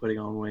I am putting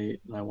on weight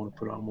and I want to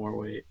put on more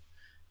weight.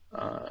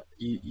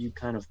 You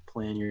kind of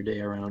plan your day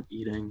around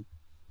eating,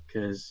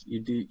 because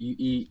you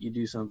eat, you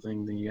do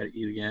something, then you got to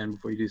eat again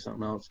before you do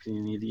something else because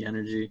you need the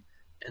energy,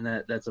 and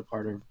that's a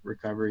part of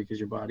recovery because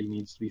your body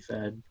needs to be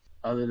fed.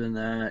 Other than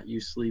that, you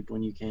sleep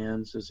when you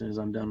can. So as soon as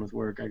I'm done with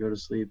work, I go to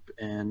sleep,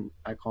 and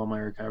I call my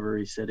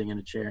recovery sitting in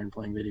a chair and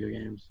playing video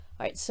games.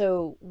 All right,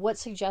 so what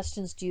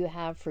suggestions do you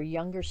have for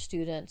younger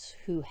students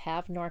who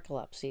have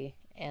narcolepsy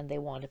and they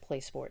want to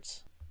play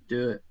sports?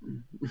 Do it.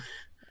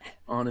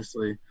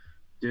 Honestly,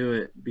 do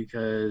it,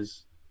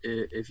 because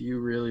if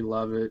you really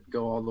love it,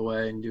 go all the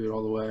way and do it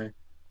all the way.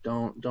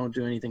 Don't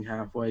do anything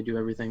halfway. Do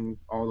everything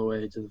all the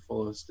way to the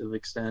fullest of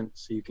extent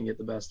so you can get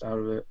the best out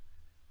of it.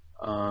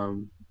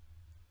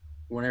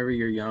 Whenever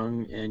you're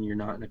young and you're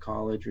not in a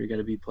college or you got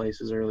to be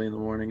places early in the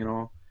morning and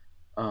all,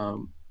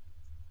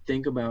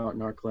 think about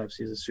narcolepsy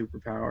as a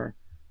superpower,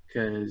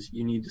 because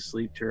you need to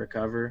sleep to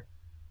recover.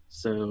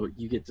 So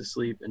you get to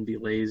sleep and be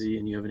lazy,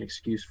 and you have an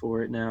excuse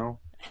for it now.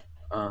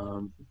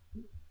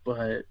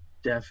 But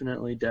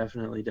definitely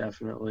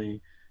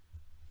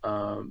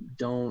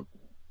don't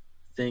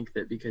think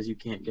that because you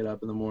can't get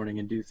up in the morning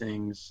and do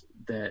things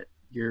that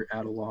you're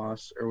at a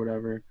loss or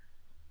whatever.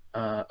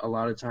 A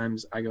lot of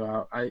times I go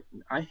out,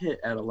 I hit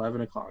at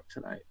 11 o'clock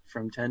tonight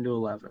from 10 to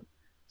 11.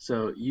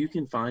 So you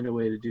can find a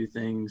way to do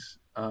things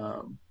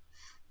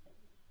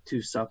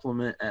to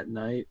supplement at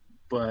night.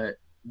 But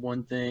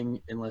one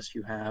thing, unless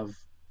you have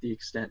the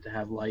extent to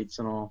have lights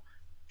and all,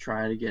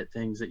 try to get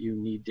things that you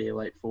need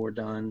daylight for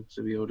done,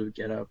 so be able to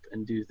get up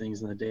and do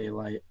things in the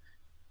daylight.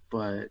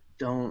 But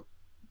don't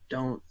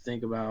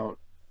think about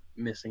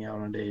missing out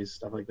on days,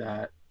 stuff like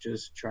that.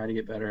 Just try to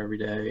get better every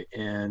day.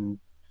 And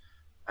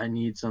I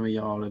need some of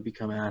y'all to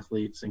become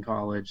athletes in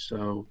college,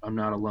 so I'm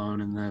not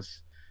alone in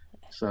this.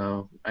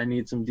 So I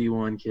need some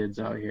D1 kids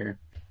out here.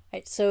 All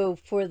right, so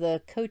for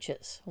the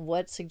coaches,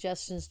 what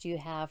suggestions do you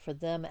have for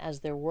them as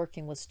they're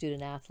working with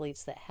student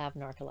athletes that have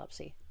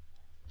narcolepsy?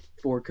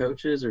 For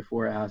coaches or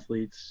for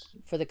athletes?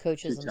 For the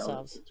coaches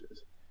themselves.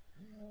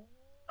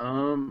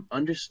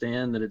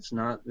 Understand that it's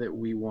not that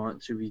we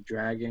want to be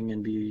dragging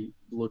and be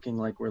looking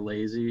like we're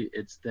lazy.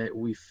 It's that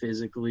we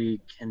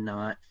physically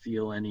cannot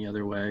feel any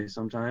other way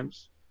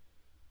sometimes.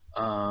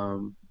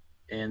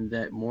 And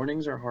that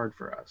mornings are hard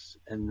for us,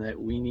 and that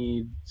we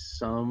need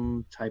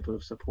some type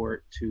of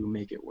support to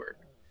make it work.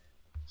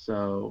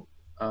 So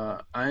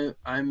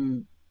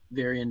I'm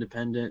very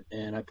independent,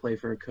 and I play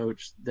for a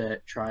coach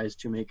that tries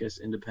to make us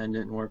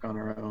independent and work on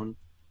our own.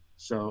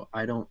 So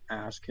I don't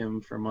ask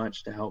him for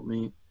much to help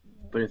me,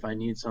 but if I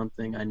need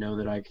something, I know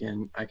that I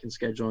can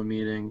schedule a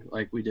meeting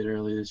like we did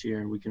earlier this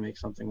year, and we can make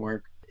something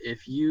work.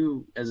 If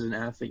you as an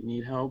athlete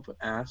need help,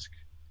 ask,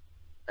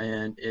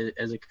 and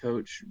as a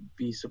coach,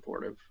 be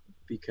supportive,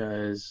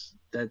 because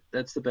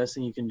that's the best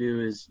thing you can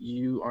do. Is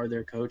you are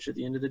their coach at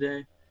the end of the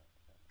day,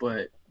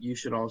 but you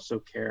should also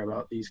care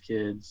about these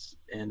kids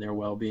and their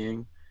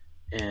well-being.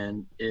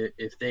 And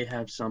if they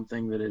have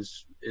something that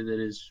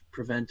is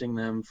preventing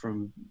them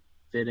from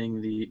fitting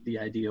the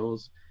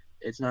ideals,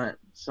 it's not,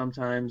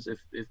 sometimes if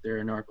they're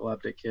a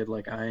narcoleptic kid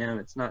like I am,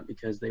 it's not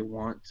because they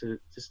want to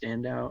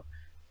stand out.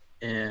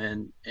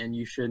 And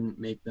you shouldn't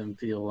make them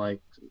feel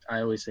like,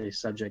 I always say,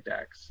 subject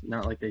X,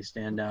 not like they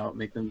stand out.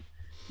 Make them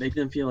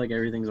feel like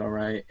everything's all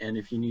right. And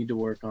if you need to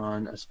work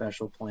on a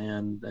special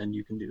plan, then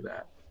you can do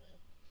that.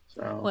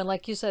 So, well,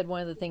 like you said,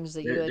 one of the things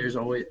that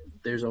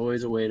there's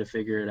always a way to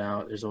figure it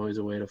out. There's always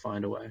a way to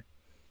find a way.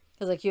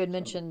 Because like you had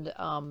mentioned,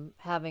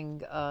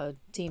 having a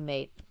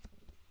teammate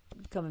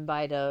coming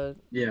by to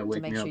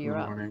make sure you're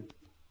up.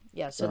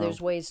 Yeah, so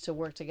there's ways to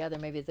work together.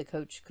 Maybe the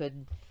coach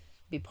could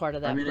be part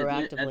of that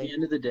proactively. At the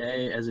end of the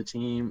day, as a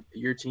team,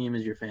 your team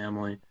is your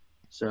family.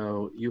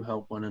 So you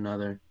help one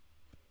another.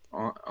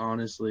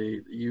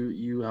 Honestly,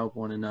 you help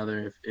one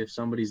another. If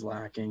somebody's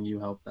lacking, you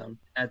help them.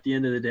 At the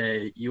end of the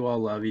day, you all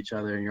love each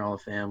other and you're all a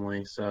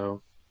family.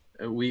 So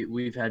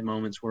we've had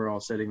moments where we're all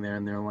sitting there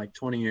and they're like,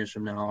 20 years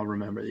from now, I'll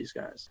remember these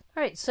guys.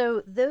 All right,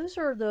 so those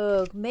are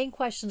the main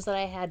questions that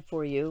I had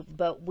for you,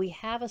 but we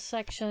have a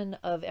section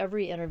of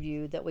every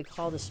interview that we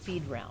call the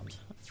speed round.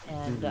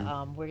 And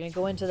we're going to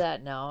go into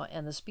that now.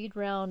 And the speed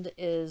round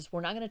is,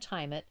 we're not going to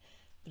time it,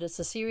 but it's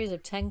a series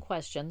of 10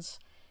 questions.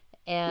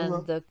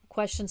 And the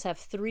questions have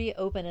 3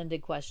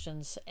 open-ended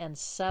questions and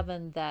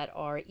 7 that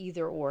are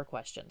either-or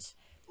questions.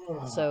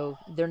 So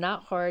they're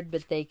not hard,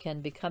 but they can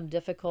become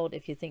difficult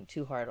if you think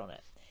too hard on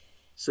it.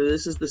 So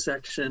this is the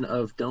section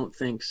of don't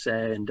think,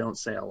 say, and don't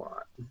say a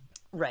lot.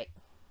 Right.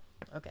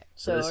 Okay.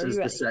 So this are is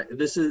you the ready?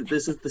 this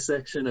is the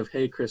section of,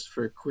 hey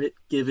Christopher, quit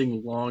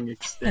giving long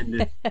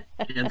extended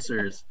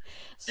answers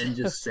and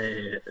just say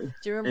it. Do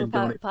you remember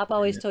And don't Pop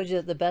always explain told you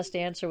that the best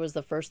answer was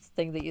the first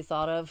thing that you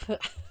thought of?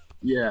 it.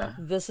 Yeah,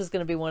 This is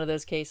going to be one of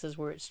those cases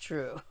where it's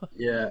true.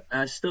 yeah.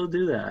 I still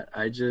do that.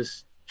 I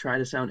just try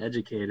to sound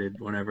educated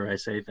whenever I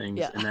say things,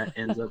 Yeah. and that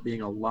ends up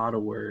being a lot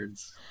of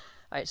words.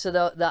 All right, so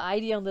the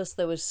idea on this,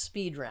 though, is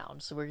speed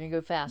round. So we're going to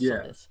go fast Yeah.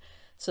 on this.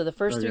 So the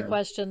first three Okay.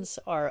 questions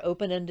are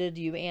open-ended.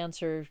 You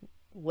answer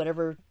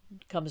whatever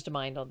comes to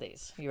mind on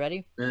these. You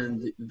ready?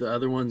 And the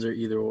other ones are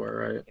either or,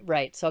 right?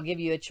 Right. So I'll give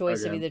you a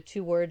choice of Okay. either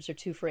 2 words or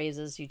 2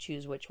 phrases. You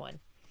choose which one.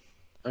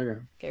 Okay.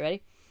 Okay,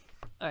 ready?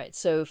 All right,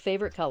 so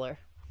favorite color.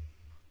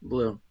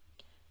 Blue.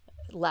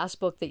 Last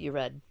book that you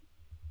read.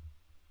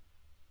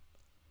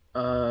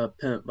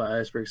 Pimp by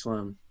Iceberg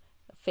Slim.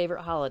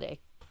 Favorite holiday.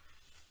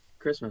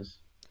 Christmas.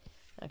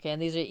 Okay,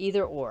 and these are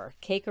either or.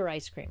 Cake or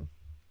ice cream.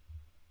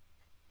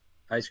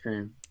 Ice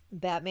cream.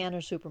 Batman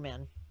or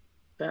Superman.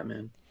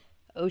 Batman.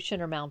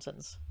 Ocean or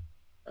mountains.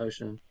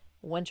 Ocean.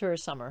 Winter or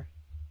summer.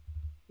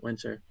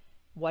 Winter.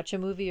 Watch a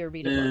movie or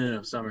read a No, book. no, no,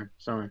 no. Summer.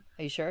 Summer.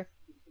 Are you sure?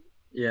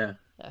 Yeah.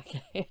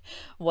 Okay.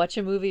 Watch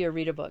a movie or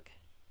read a book.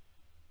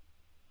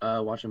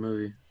 Watch a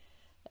movie.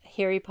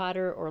 Harry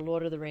Potter or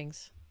Lord of the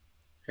Rings.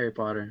 Harry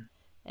Potter.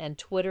 And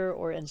Twitter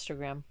or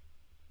Instagram.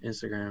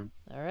 Instagram.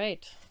 All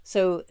right.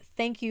 So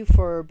thank you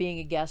for being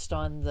a guest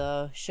on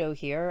the show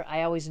here.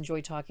 I always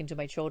enjoy talking to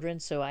my children,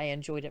 so I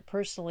enjoyed it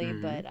personally,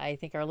 but I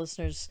think our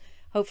listeners,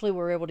 hopefully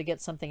were able to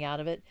get something out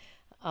of it.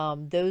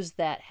 Those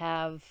that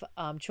have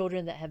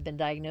children that have been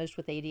diagnosed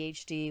with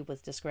ADHD,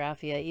 with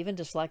dysgraphia, even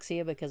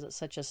dyslexia, because it's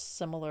such a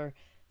similar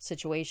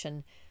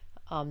situation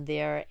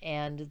there,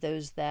 and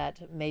those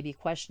that may be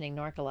questioning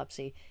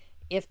narcolepsy,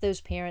 if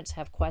those parents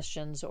have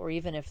questions, or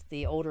even if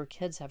the older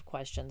kids have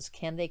questions,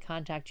 can they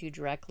contact you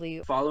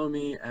directly? Follow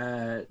me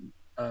at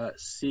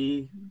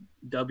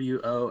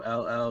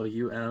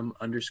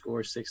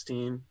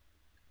CWOLLUM_16,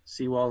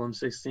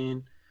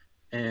 CWOLLUM16.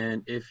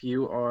 And if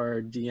you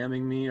are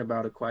DMing me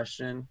about a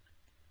question,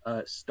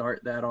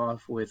 start that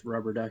off with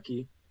Rubber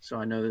Ducky, so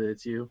I know that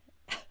it's you,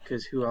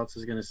 because who else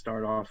is going to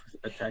start off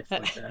with a text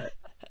like that?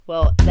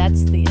 Well,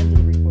 that's the end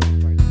of the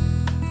recording part.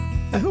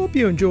 I hope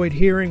you enjoyed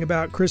hearing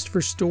about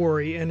Christopher's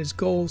story and his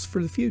goals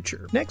for the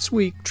future. Next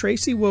week,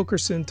 Tracy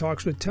Wilkerson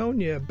talks with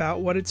Tonya about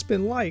what it's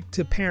been like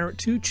to parent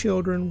 2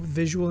 children with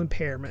visual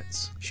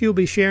impairments. She'll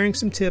be sharing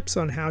some tips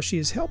on how she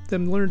has helped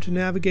them learn to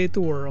navigate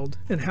the world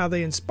and how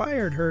they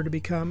inspired her to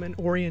become an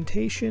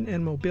orientation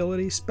and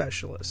mobility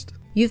specialist.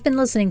 You've been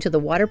listening to the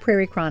Water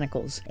Prairie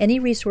Chronicles. Any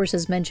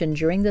resources mentioned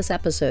during this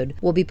episode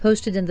will be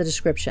posted in the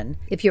description.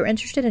 If you're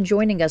interested in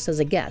joining us as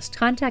a guest,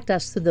 contact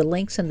us through the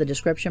links in the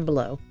description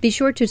below. Be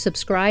sure to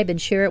subscribe and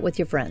share it with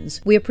your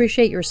friends. We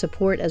appreciate your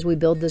support as we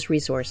build this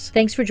resource.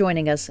 Thanks for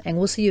joining us, and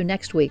we'll see you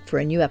next week for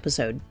a new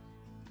episode.